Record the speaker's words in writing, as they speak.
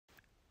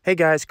Hey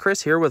guys,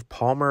 Chris here with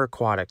Palmer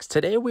Aquatics.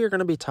 Today we are going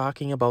to be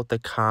talking about the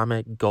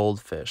Comet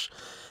Goldfish.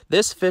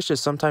 This fish is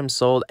sometimes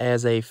sold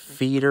as a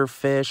feeder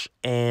fish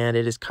and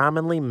it is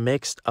commonly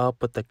mixed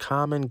up with the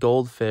common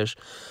goldfish,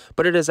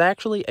 but it is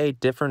actually a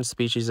different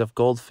species of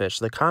goldfish.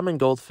 The common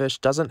goldfish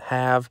doesn't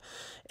have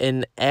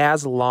an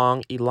as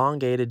long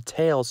elongated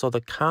tail, so the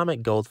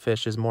Comet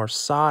Goldfish is more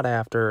sought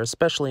after,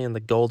 especially in the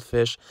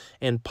goldfish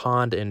and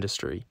pond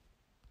industry.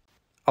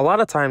 A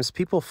lot of times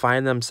people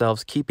find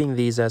themselves keeping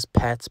these as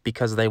pets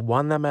because they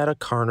won them at a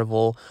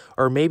carnival,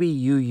 or maybe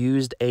you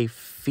used a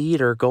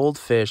feeder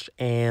goldfish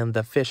and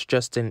the fish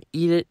just didn't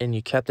eat it and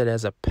you kept it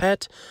as a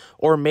pet,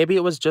 or maybe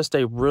it was just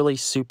a really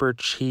super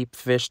cheap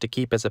fish to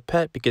keep as a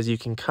pet because you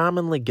can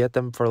commonly get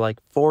them for like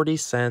 40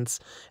 cents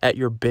at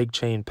your big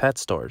chain pet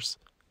stores.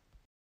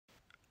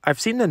 I've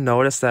seen to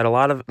notice that a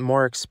lot of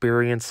more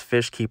experienced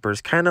fish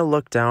keepers kind of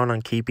look down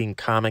on keeping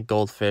comet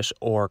goldfish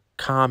or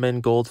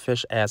common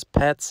goldfish as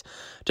pets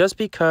just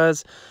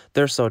because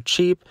they're so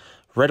cheap,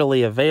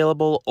 readily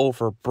available,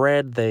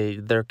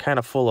 overbred, they're kind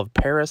of full of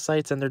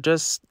parasites, and they're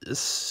just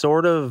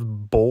sort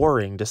of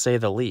boring to say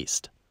the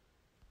least.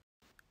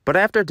 But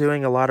after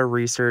doing a lot of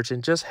research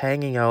and just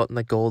hanging out in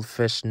the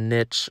goldfish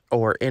niche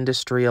or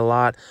industry a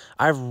lot,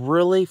 I've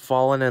really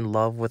fallen in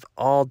love with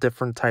all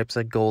different types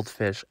of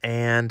goldfish,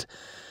 and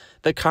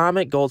the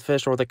comet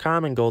goldfish or the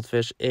common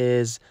goldfish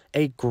is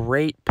a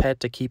great pet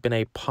to keep in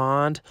a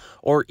pond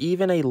or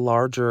even a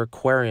larger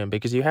aquarium,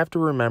 because you have to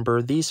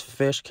remember these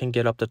fish can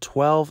get up to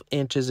 12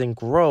 inches in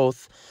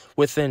growth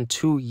within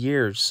 2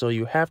 years. So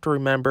you have to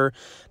remember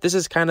this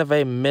is kind of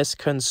a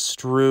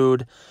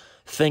misconstrued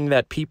thing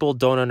that people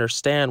don't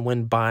understand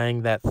when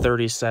buying that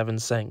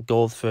 37-cent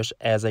goldfish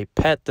as a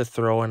pet to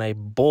throw in a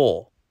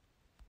bowl.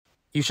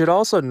 You should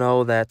also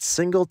know that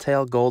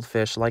single-tail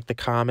goldfish like the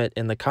comet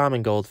and the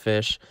common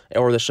goldfish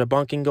or the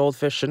shabunking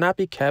goldfish should not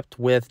be kept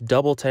with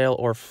double-tail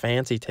or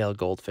fancy-tail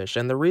goldfish.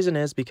 And the reason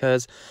is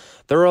because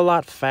they're a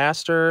lot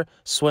faster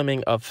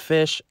swimming of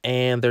fish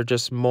and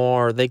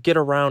they get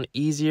around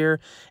easier.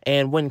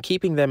 And when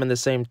keeping them in the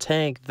same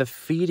tank, the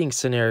feeding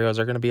scenarios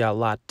are going to be a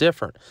lot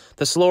different.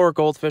 The slower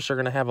goldfish are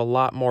going to have a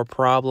lot more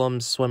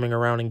problems swimming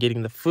around and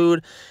getting the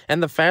food,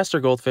 and the faster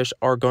goldfish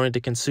are going to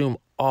consume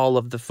all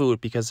of the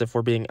food, because if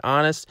we're being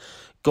honest,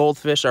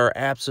 goldfish are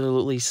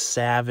absolutely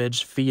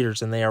savage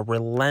feeders and they are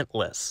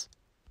relentless.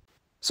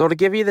 So to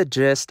give you the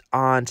gist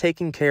on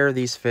taking care of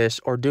these fish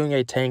or doing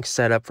a tank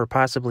setup for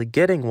possibly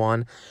getting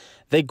one,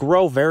 they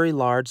grow very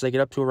large. They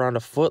get up to around a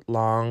foot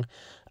long.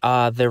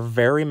 They're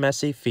very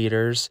messy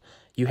feeders.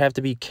 You have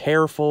to be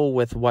careful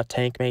with what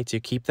tank mates you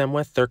keep them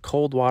with. They're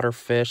cold water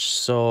fish,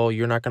 so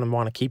you're not going to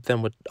want to keep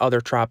them with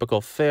other tropical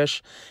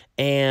fish.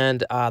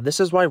 And this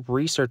is why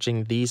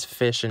researching these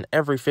fish and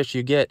every fish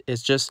you get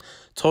is just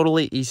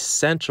totally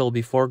essential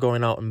before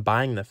going out and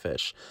buying the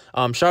fish.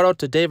 Shout out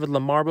to David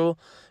Lamarbo.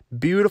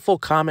 Beautiful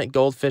comet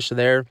goldfish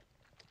there.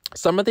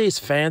 Some of these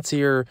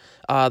fancier,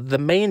 the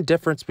main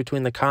difference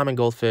between the common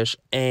goldfish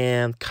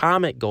and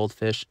comet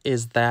goldfish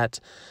is that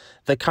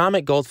the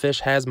comet goldfish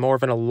has more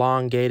of an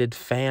elongated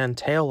fan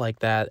tail like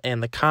that,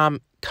 and the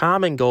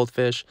common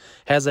goldfish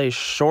has a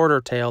shorter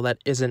tail that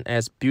isn't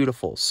as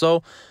beautiful.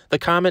 So the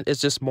comet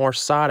is just more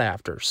sought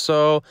after.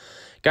 So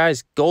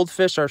guys,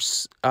 goldfish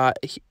are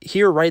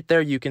here right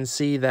there. You can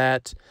see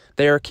that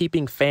they are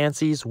keeping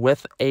fancies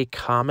with a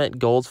comet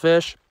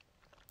goldfish.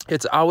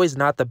 It's always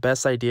not the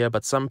best idea,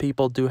 but some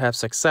people do have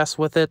success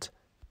with it.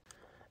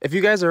 If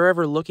you guys are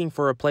ever looking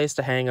for a place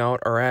to hang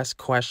out or ask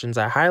questions,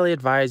 I highly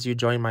advise you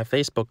join my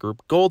Facebook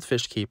group,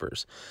 Goldfish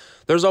Keepers.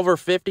 There's over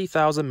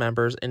 50,000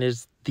 members and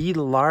is the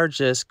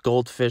largest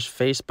goldfish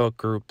Facebook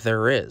group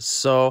there is.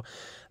 So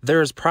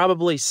there's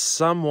probably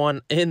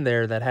someone in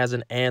there that has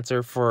an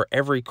answer for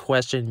every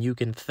question you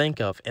can think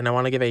of. And I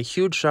want to give a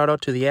huge shout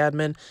out to the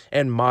admin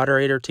and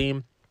moderator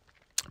team.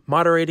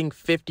 Moderating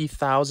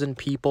 50,000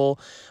 people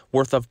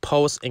worth of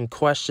posts and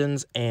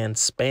questions and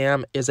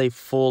spam is a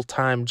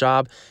full-time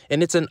job,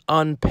 and it's an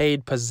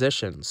unpaid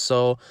position.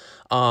 So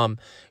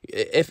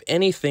if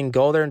anything,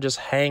 go there and just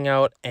hang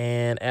out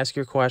and ask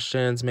your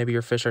questions. Maybe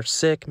your fish are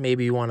sick.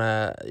 Maybe you want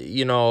to,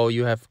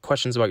 you have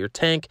questions about your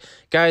tank.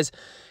 Guys,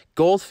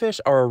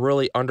 goldfish are a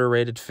really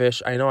underrated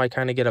fish. I know I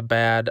kind of get a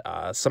bad,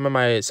 some of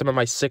my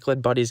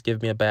cichlid buddies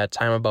give me a bad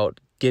time about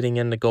getting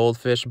into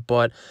goldfish,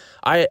 but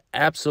I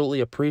absolutely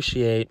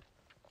appreciate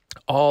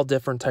all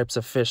different types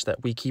of fish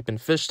that we keep in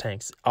fish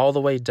tanks, all the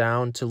way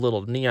down to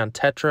little neon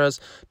tetras,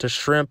 to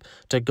shrimp,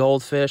 to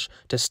goldfish,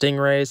 to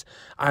stingrays.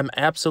 I'm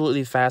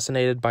absolutely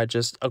fascinated by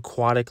just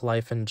aquatic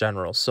life in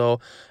general.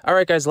 So, all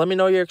right, guys, let me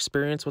know your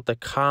experience with the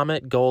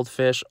comet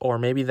goldfish or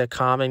maybe the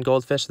common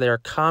goldfish. They are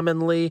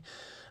commonly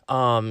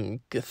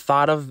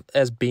thought of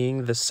as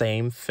being the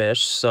same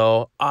fish.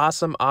 So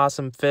awesome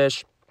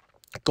fish.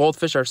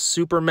 Goldfish are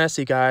super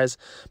messy, guys.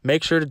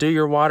 Make sure to do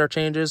your water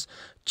changes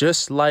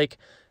just like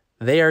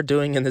they are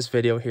doing in this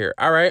video here.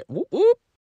 All right. Whoop, whoop.